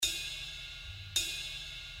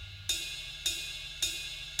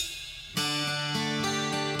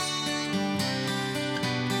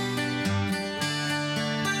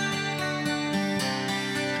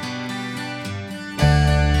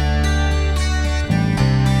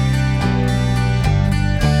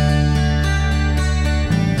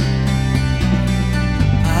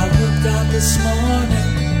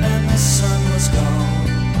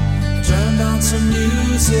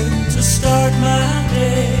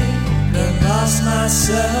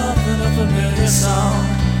myself in a familiar song.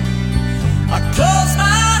 I close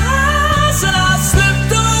my eyes and I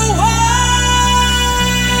slipped away.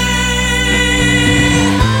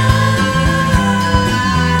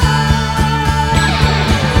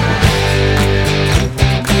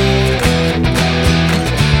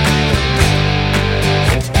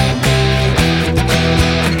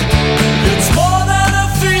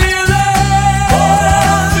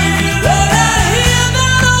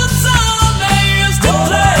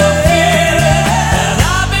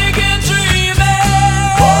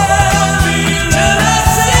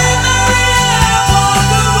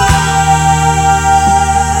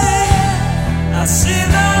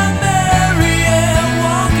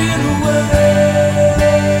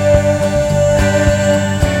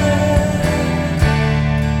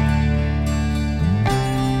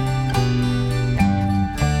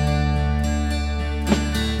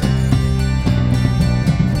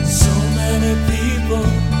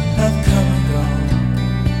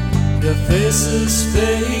 Faces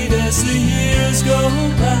fade as the years go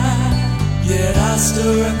by, yet I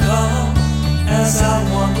still recall as I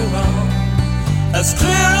wander on, as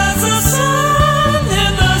clear as the sun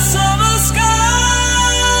in the summer sky.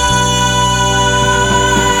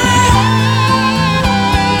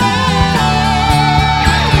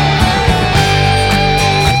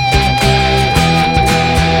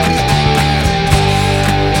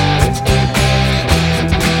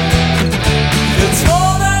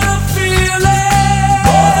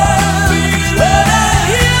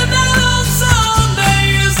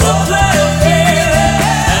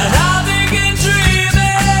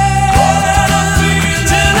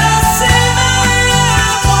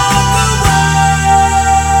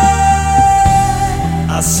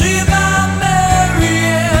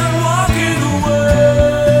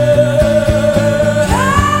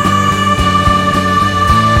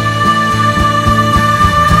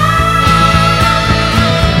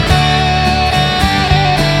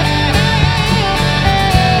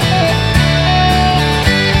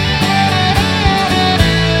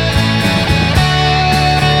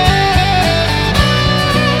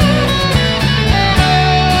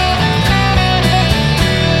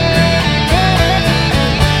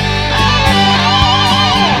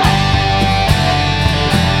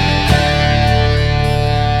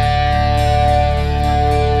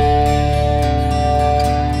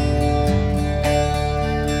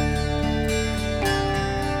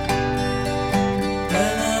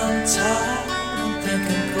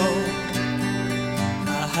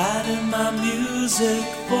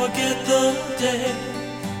 Forget the day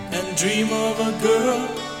and dream of a girl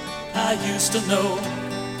I used to know.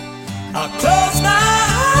 I close my eyes.